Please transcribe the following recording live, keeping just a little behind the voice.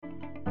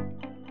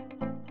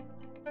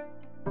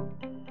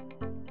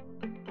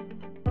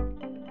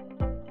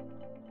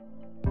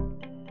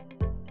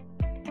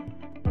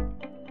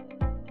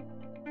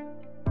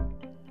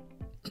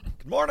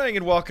Morning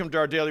and welcome to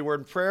our Daily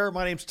Word and Prayer.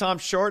 My name's Tom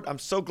Short. I'm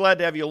so glad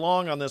to have you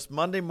along on this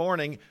Monday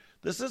morning.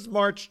 This is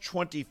March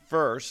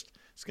 21st.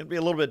 It's going to be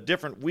a little bit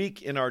different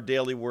week in our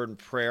Daily Word and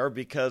Prayer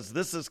because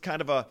this is kind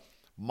of a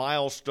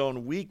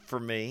milestone week for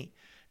me,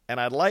 and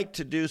I'd like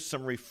to do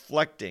some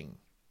reflecting.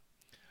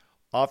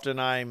 Often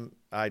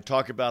I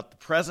talk about the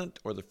present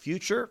or the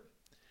future,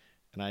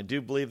 and I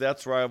do believe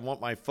that's where I want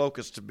my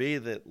focus to be,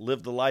 that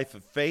live the life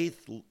of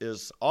faith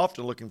is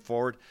often looking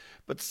forward,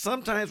 but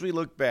sometimes we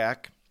look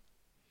back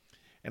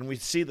and we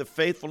see the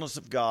faithfulness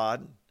of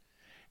God,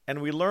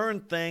 and we learn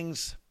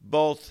things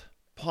both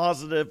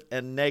positive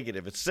and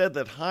negative. It's said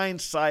that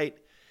hindsight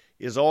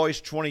is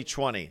always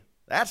 20/20.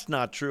 That's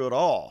not true at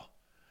all.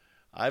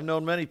 I've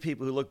known many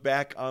people who look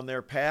back on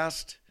their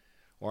past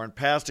or on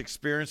past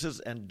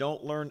experiences and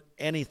don't learn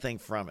anything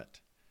from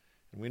it.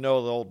 And we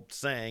know the old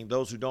saying,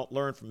 those who don't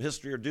learn from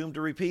history are doomed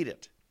to repeat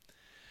it.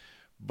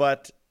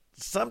 But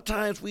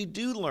sometimes we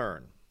do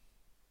learn.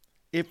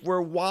 If we're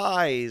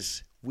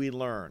wise, we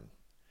learn.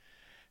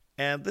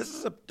 And this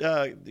is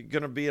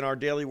going to be in our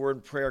Daily Word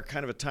and Prayer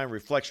kind of a time of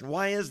reflection.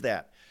 Why is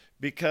that?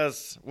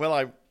 Because, well,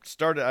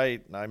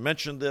 I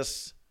mentioned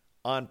this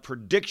on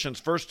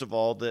predictions, first of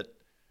all, that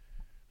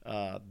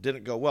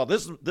didn't go well.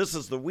 This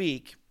is the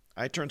week.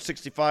 I turned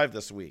 65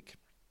 this week.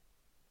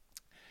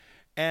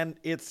 And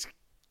it's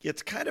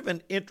kind of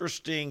an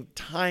interesting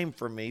time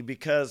for me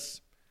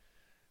because,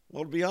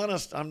 well, to be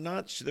honest, I'm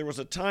not sure. There was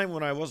a time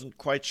when I wasn't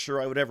quite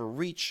sure I would ever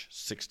reach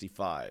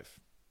 65.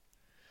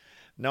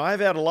 Now,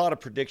 I've had a lot of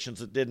predictions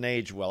that didn't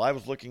age well. I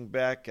was looking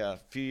back a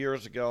few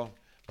years ago.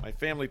 My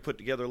family put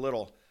together a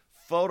little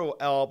photo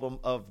album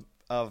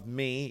of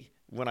me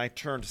when I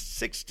turned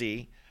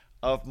 60,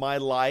 of my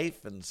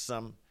life and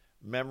some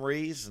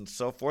memories and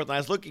so forth. And I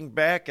was looking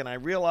back and I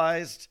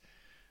realized,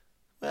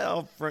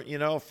 well,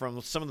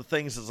 from some of the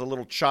things as a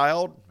little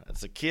child,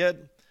 as a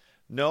kid,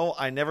 no,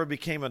 I never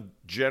became a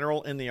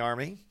general in the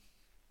Army.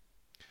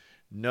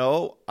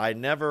 No, I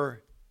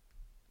never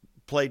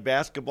played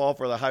basketball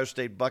for the Ohio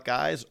State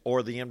Buckeyes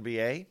or the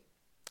NBA.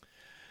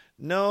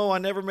 No, I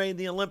never made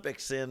the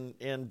Olympics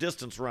in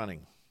distance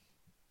running.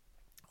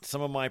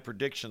 Some of my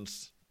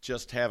predictions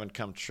just haven't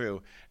come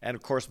true. And,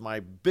 of course, my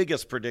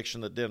biggest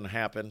prediction that didn't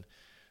happen,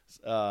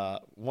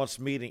 once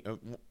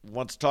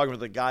talking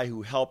with a guy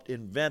who helped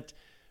invent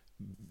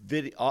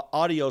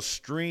audio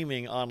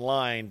streaming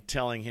online,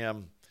 telling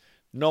him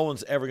no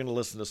one's ever going to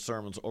listen to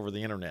sermons over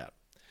the internet.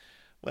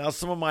 Well,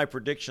 some of my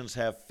predictions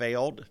have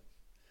failed.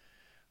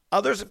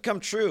 Others have come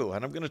true,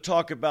 and I'm going to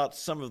talk about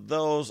some of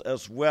those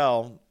as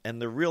well,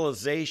 and the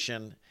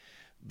realization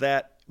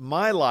that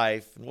my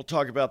life, and we'll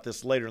talk about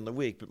this later in the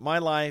week, but my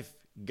life,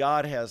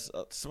 God has,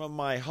 some of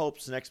my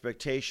hopes and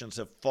expectations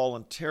have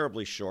fallen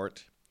terribly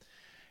short,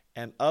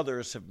 and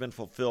others have been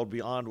fulfilled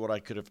beyond what I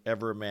could have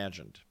ever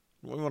imagined.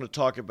 We want to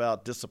talk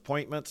about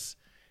disappointments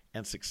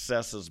and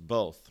successes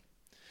both.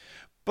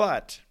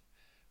 But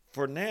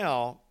for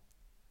now,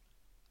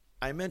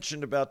 I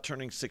mentioned about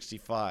turning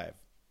 65.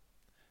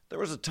 There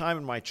was a time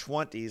in my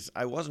 20s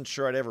I wasn't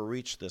sure I'd ever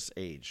reach this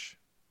age.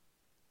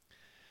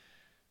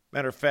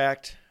 Matter of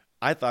fact,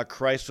 I thought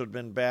Christ would have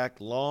been back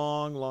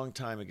long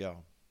time ago.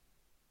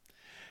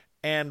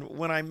 And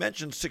when I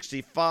mentioned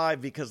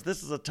 65, because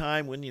this is a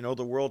time when,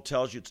 the world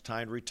tells you it's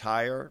time to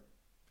retire,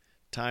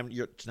 now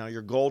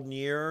your golden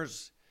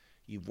years,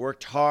 you've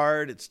worked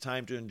hard, it's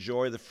time to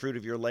enjoy the fruit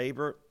of your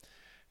labor.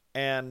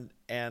 And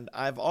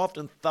I've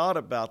often thought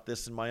about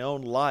this in my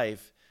own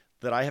life,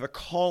 that I have a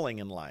calling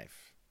in life.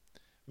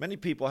 Many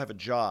people have a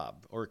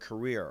job or a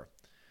career.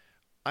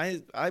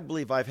 I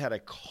believe I've had a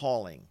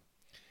calling.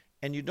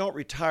 And you don't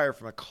retire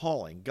from a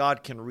calling.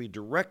 God can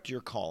redirect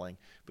your calling,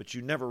 but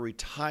you never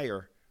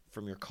retire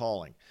from your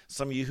calling.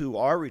 Some of you who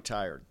are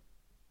retired,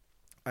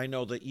 I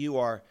know that you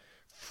are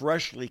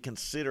freshly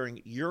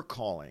considering your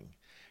calling.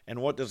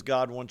 And what does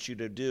God want you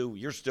to do?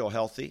 You're still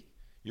healthy.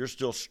 You're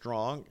still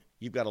strong.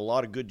 You've got a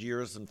lot of good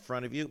years in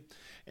front of you.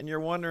 And you're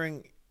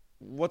wondering,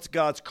 what's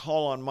God's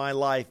call on my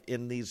life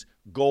in these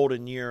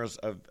golden years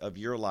of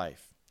your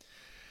life?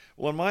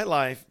 Well, in my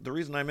life, the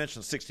reason I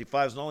mentioned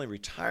 65 is not only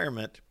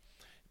retirement,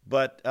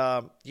 but,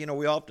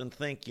 we often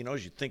think,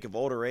 as you think of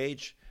older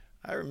age,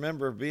 I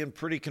remember being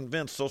pretty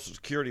convinced Social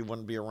Security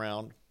wouldn't be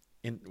around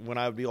when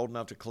I would be old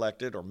enough to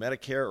collect it, or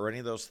Medicare, or any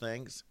of those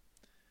things.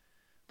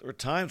 There were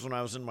times when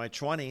I was in my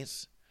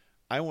 20s,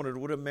 I wondered,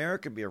 would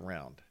America be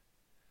around?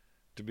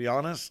 To be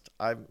honest,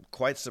 I'm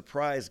quite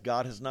surprised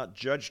God has not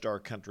judged our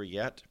country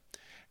yet.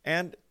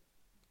 And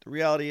the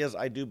reality is,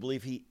 I do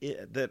believe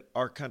that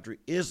our country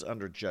is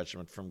under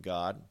judgment from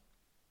God.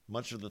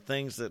 Much of the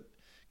things that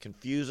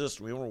confuse us,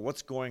 we wonder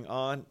what's going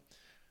on.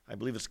 I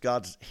believe it's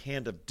God's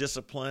hand of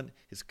discipline,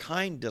 his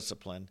kind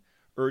discipline,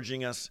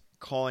 urging us,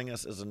 calling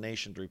us as a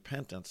nation to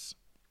repentance.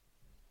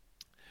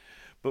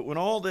 But when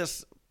all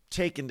this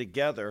taken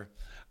together,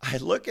 I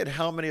look at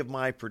how many of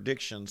my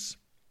predictions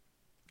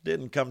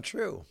didn't come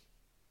true.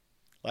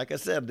 Like I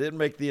said, didn't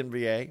make the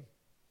NBA,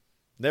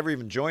 never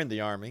even joined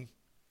the Army,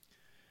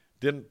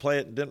 didn't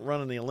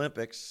run in the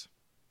Olympics,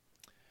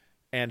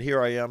 and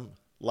here I am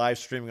live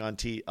streaming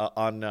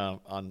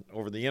on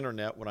over the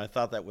internet when I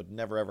thought that would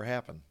never ever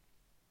happen.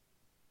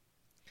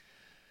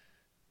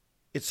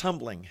 It's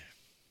humbling.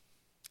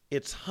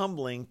 It's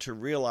humbling to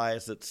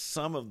realize that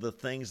some of the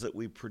things that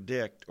we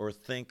predict or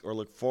think or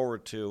look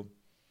forward to,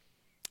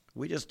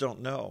 we just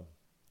don't know.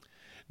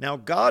 Now,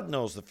 God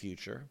knows the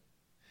future.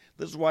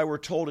 This is why we're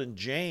told in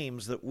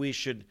James that we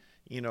should,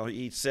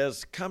 he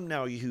says, "Come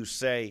now, you who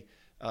say,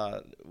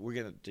 we're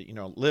going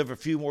to, live a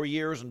few more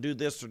years and do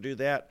this or do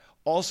that.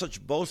 All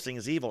such boasting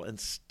is evil."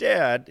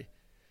 Instead,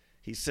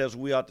 he says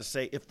we ought to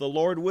say, if the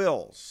Lord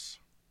wills,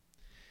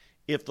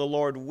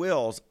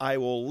 I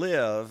will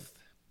live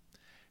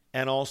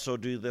and also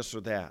do this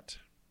or that.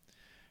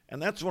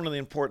 And that's one of the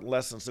important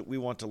lessons that we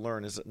want to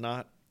learn, is it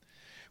not?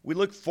 We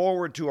look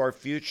forward to our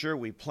future.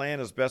 We plan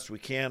as best we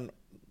can.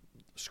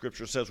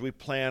 Scripture says we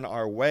plan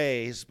our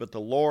ways, but the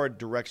Lord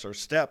directs our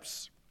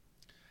steps.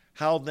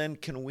 How then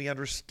can we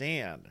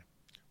understand?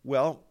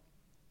 Well,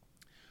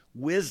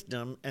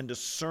 wisdom and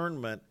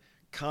discernment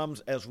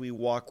comes as we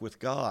walk with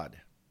God.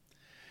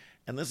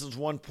 And this is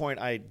one point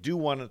I do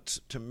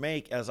want to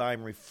make as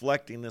I'm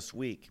reflecting this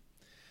week.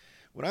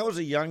 When I was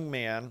a young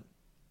man,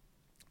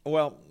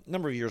 a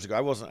number of years ago,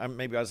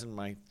 maybe I was in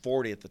my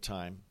 40s at the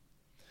time,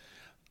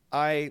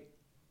 I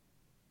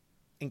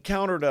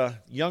encountered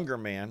a younger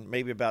man,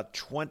 maybe about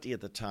 20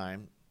 at the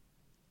time,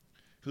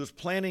 who was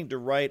planning to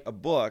write a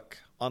book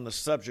on the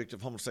subject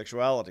of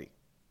homosexuality.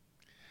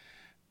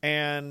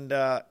 And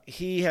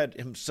he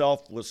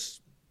himself was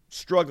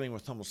struggling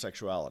with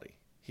homosexuality.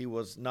 He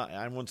was not,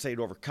 I wouldn't say he'd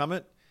overcome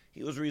it.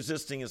 He was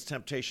resisting his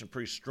temptation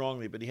pretty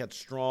strongly, but he had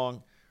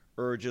strong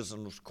urges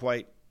and was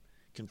quite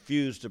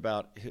confused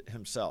about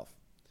himself.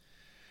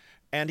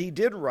 And he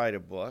did write a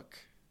book,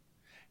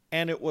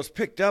 and it was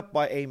picked up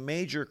by a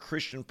major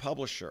Christian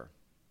publisher.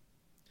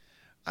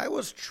 I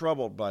was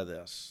troubled by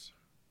this.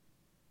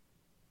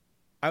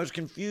 I was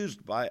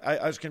confused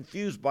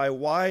by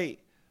why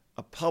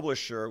a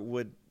publisher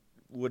would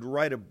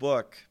write a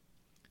book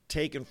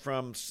taken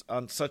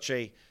on such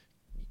a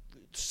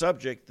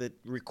subject that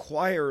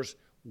requires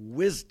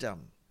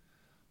wisdom,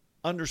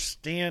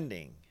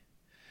 understanding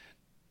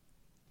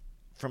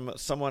from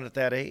someone at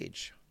that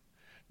age.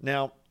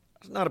 Now,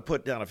 it's not a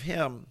put down of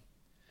him,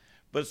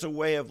 but it's a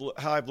way of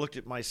how I've looked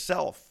at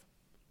myself.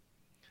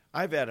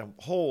 I've had a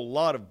whole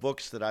lot of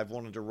books that I've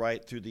wanted to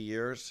write through the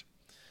years,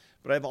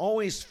 but I've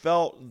always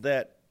felt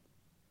that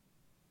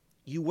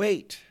you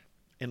wait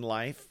in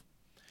life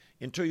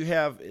until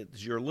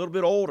as you're a little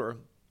bit older,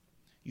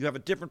 you have a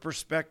different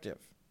perspective.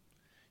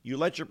 You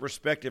let your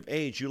perspective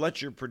age. You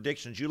let your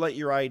predictions, you let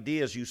your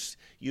ideas,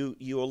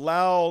 you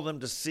allow them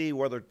to see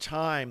whether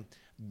time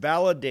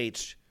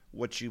validates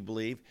what you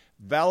believe,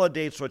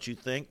 validates what you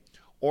think,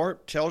 or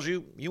tells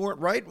you weren't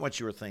right in what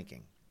you were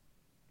thinking.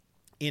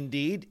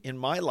 Indeed, in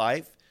my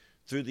life,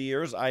 through the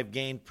years, I've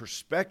gained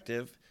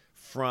perspective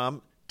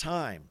from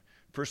time,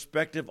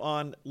 perspective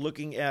on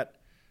looking at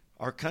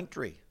our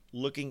country,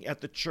 looking at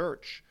the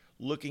church,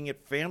 looking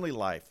at family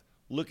life,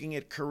 looking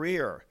at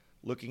career,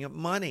 looking at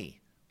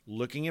money,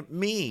 looking at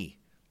me,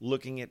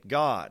 looking at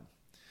God.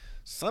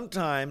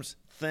 Sometimes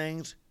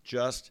things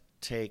just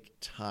take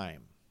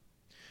time.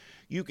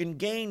 You can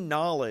gain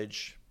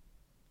knowledge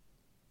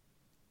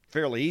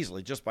fairly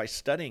easily just by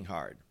studying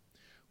hard.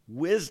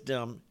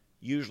 Wisdom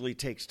usually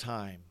takes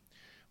time.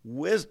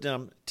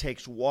 Wisdom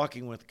takes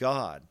walking with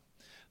God.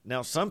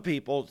 Now, some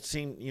people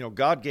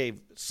God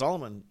gave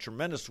Solomon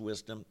tremendous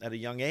wisdom at a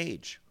young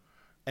age,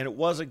 and it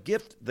was a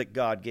gift that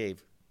God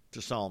gave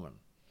to Solomon.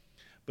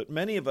 But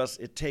many of us,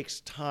 it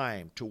takes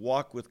time to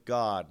walk with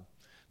God,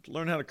 to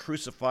learn how to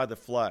crucify the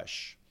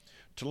flesh,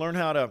 to learn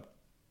how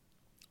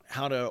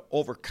to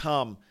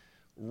overcome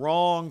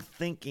wrong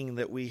thinking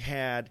that we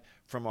had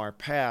from our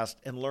past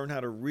and learn how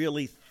to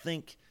really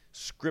think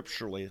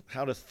scripturally,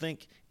 how to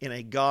think in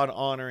a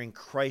God-honoring,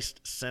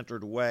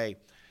 Christ-centered way.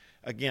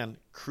 Again,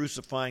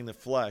 crucifying the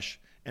flesh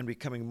and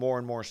becoming more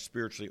and more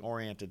spiritually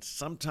oriented.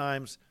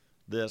 Sometimes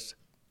this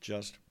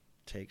just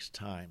takes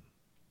time.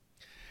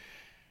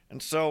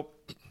 And so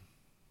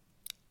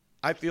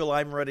I feel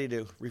I'm ready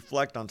to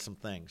reflect on some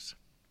things.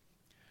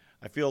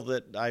 I feel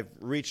that I've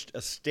reached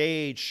a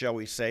stage, shall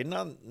we say,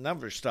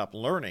 never stop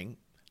learning,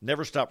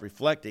 never stop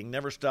reflecting,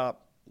 never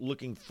stop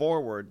looking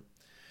forward,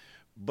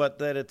 but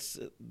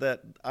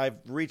that I've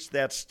reached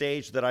that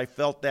stage that I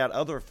felt that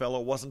other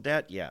fellow wasn't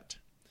at yet.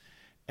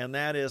 And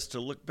that is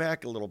to look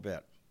back a little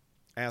bit,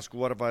 ask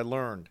what have I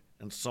learned,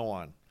 and so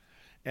on.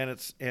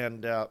 And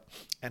and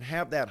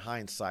have that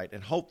hindsight.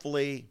 And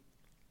hopefully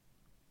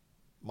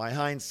my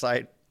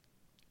hindsight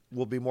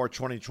will be more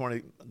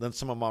 2020 than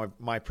some of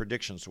my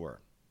predictions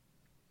were.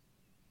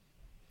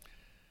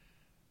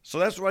 So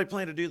that's what I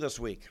plan to do this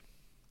week.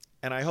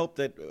 And I hope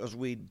that as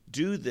we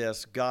do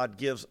this, God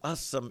gives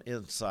us some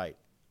insight.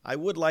 I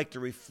would like to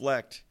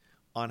reflect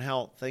on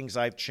how things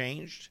I've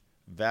changed,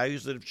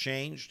 values that have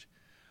changed.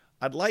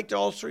 I'd like to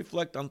also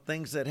reflect on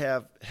things that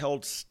have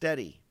held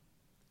steady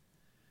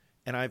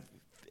and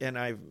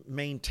I've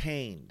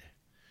maintained.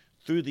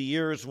 Through the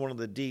years, one of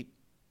the deep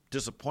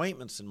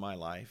disappointments in my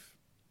life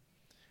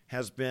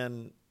has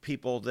been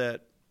people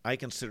that I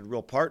considered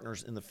real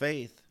partners in the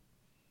faith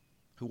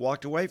who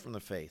walked away from the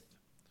faith,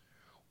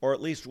 or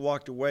at least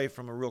walked away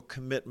from a real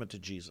commitment to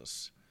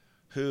Jesus,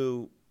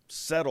 who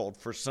settled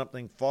for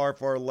something far,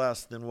 far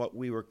less than what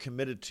we were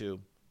committed to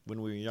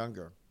when we were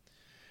younger.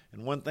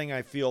 And one thing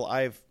I feel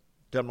I've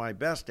done my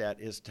best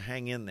at is to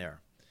hang in there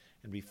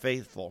and be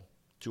faithful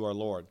to our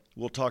Lord.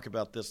 We'll talk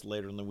about this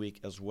later in the week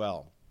as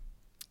well.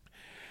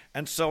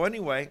 And so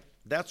anyway,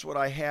 that's what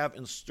I have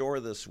in store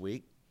this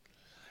week.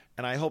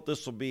 And I hope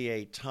this will be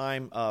a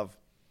time of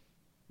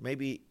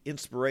maybe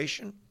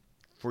inspiration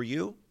for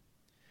you,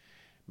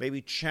 maybe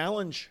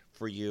challenge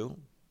for you.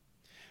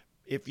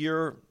 If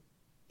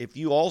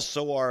you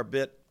also are a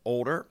bit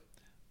older,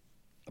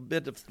 a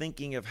bit of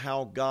thinking of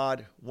how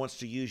God wants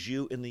to use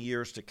you in the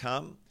years to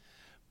come,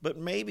 but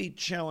maybe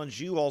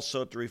challenge you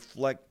also to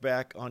reflect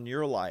back on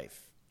your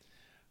life.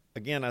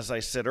 Again, as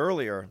I said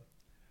earlier,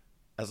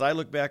 as I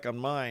look back on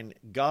mine,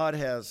 God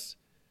has,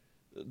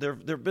 there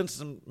have been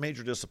some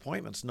major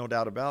disappointments, no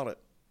doubt about it.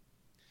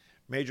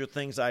 Major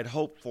things I'd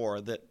hoped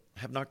for that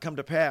have not come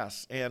to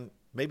pass and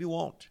maybe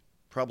won't,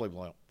 probably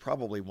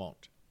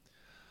won't.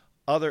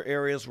 Other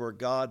areas where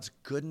God's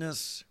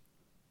goodness,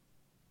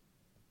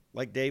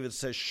 like David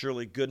says,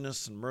 surely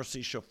goodness and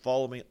mercy shall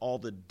follow me all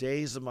the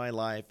days of my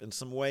life, in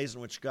some ways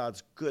in which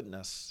God's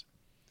goodness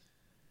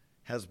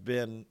has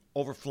been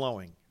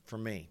overflowing for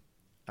me.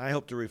 I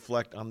hope to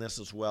reflect on this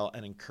as well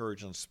and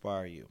encourage and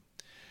inspire you.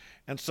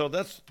 And so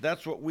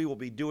that's what we will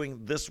be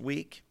doing this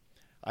week.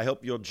 I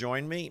hope you'll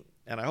join me,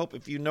 and I hope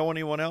if you know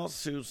anyone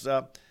else who's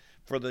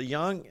for the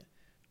young,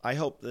 I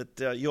hope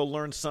that you'll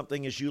learn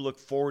something as you look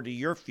forward to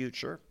your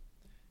future,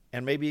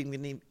 and maybe you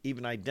can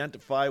even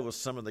identify with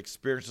some of the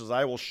experiences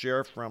I will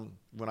share from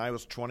when I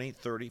was 20,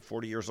 30,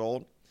 40 years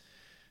old.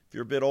 If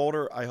you're a bit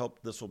older, I hope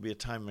this will be a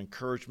time of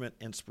encouragement,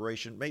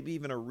 inspiration, maybe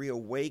even a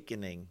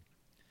reawakening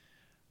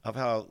of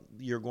how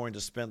you're going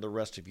to spend the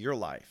rest of your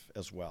life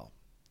as well.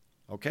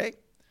 Okay?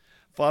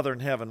 Father in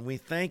heaven, we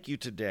thank you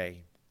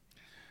today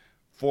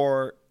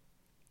for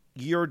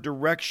your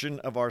direction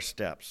of our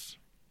steps.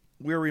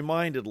 We're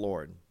reminded,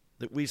 Lord,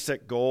 that we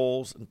set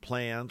goals and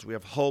plans. We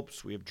have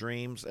hopes. We have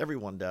dreams.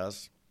 Everyone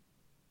does.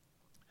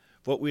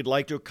 What we'd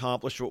like to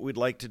accomplish, what we'd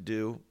like to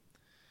do,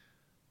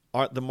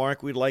 the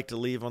mark we'd like to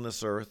leave on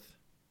this earth,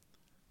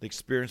 the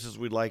experiences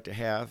we'd like to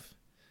have.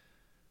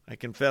 I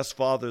confess,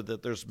 Father,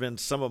 that there's been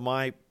some of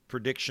my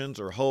predictions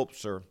or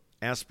hopes or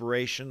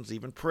aspirations,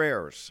 even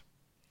prayers,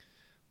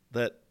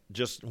 that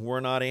just were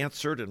not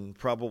answered and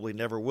probably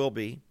never will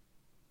be.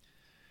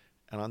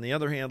 And on the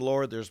other hand,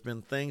 Lord, there's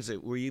been things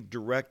that where you've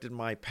directed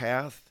my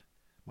path,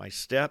 my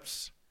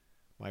steps,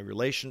 my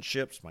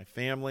relationships, my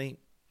family,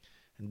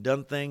 and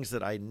done things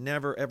that I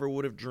never, ever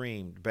would have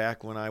dreamed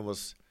back when I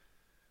was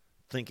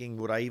thinking,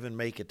 would I even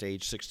make it to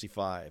age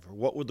 65? Or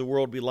what would the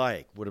world be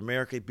like? Would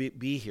America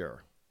be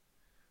here?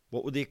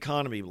 What would the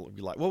economy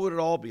be like? What would it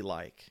all be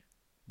like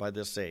by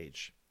this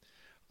age?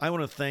 I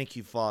want to thank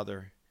you,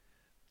 Father,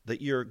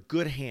 that your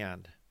good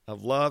hand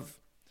of love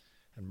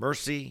and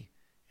mercy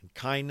and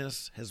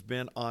kindness has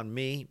been on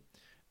me.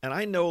 And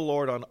I know,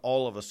 Lord, on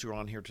all of us who are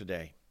on here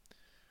today,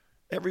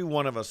 every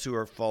one of us who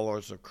are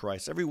followers of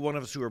Christ, every one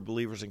of us who are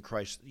believers in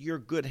Christ, your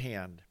good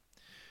hand,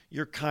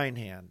 your kind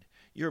hand,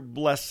 your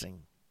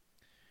blessing,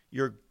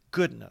 your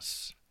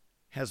goodness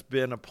has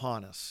been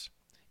upon us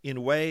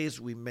in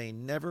ways we may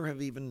never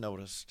have even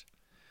noticed.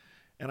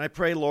 And I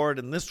pray, Lord,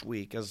 in this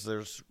week, as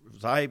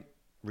I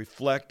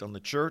reflect on the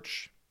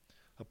church,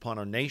 upon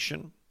our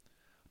nation,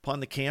 upon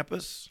the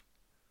campus,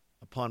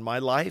 upon my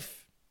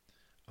life,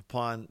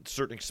 upon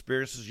certain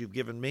experiences you've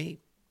given me,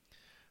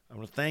 I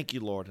want to thank you,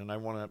 Lord, and I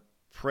want to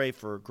pray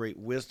for great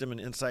wisdom and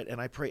insight, and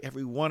I pray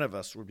every one of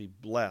us would be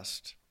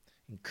blessed,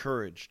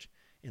 encouraged,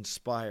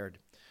 inspired.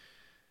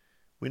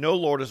 We know,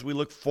 Lord, as we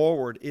look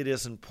forward, it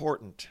is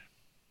important.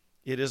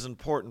 It is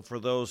important for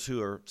those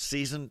who are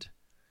seasoned,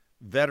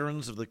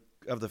 veterans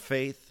of the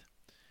faith,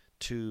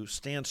 to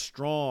stand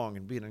strong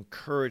and be an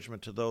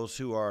encouragement to those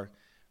who are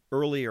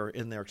earlier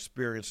in their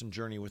experience and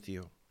journey with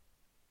you.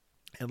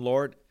 And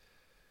Lord,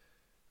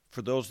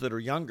 for those that are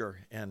younger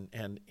and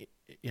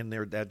in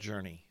that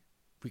journey,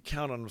 we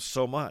count on them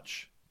so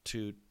much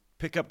to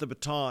pick up the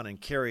baton and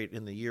carry it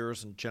in the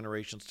years and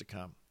generations to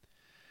come.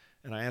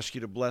 And I ask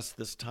you to bless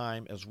this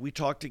time as we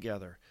talk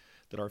together,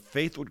 that our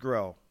faith would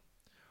grow,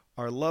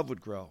 our love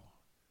would grow,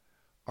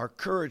 our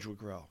courage would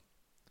grow,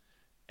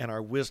 and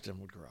our wisdom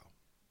would grow.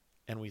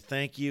 And we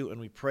thank you and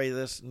we pray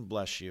this and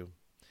bless you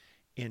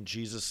in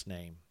Jesus'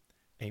 name.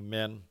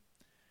 Amen,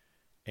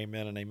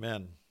 amen, and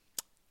amen.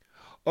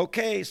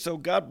 Okay, so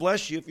God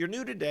bless you. If you're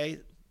new today,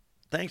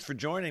 thanks for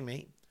joining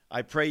me.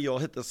 I pray you'll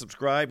hit the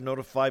subscribe,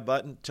 notify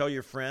button, tell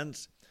your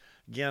friends.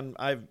 Again,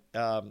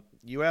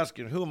 you ask,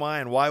 who am I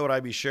and why would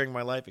I be sharing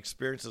my life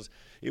experiences?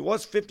 It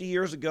was 50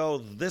 years ago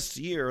this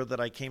year that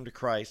I came to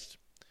Christ.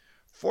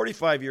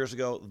 45 years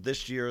ago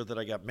this year that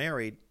I got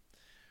married.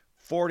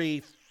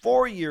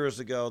 44 years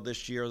ago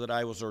this year that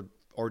I was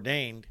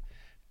ordained.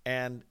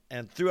 And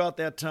throughout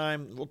that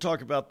time, we'll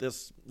talk about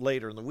this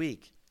later in the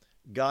week,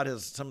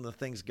 some of the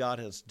things God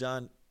has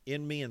done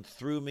in me and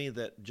through me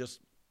that just,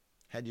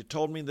 had you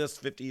told me this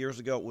 50 years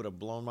ago, it would have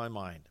blown my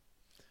mind.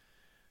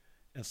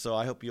 And so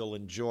I hope you'll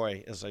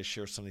enjoy as I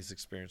share some of these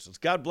experiences.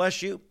 God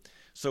bless you.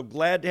 So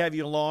glad to have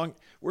you along.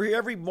 We're here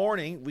every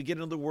morning. We get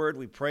into the Word,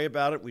 we pray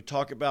about it, we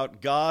talk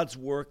about God's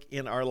work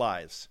in our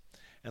lives.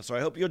 And so I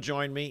hope you'll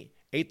join me,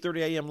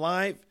 8:30 a.m.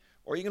 live,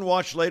 or you can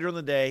watch later in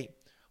the day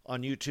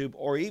on YouTube,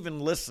 or even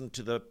listen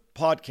to the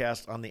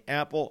podcast on the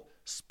Apple,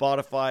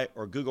 Spotify,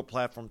 or Google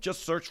platform.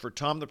 Just search for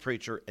Tom the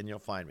Preacher, and you'll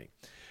find me.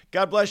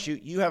 God bless you.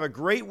 You have a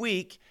great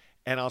week,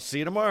 and I'll see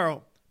you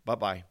tomorrow.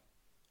 Bye-bye.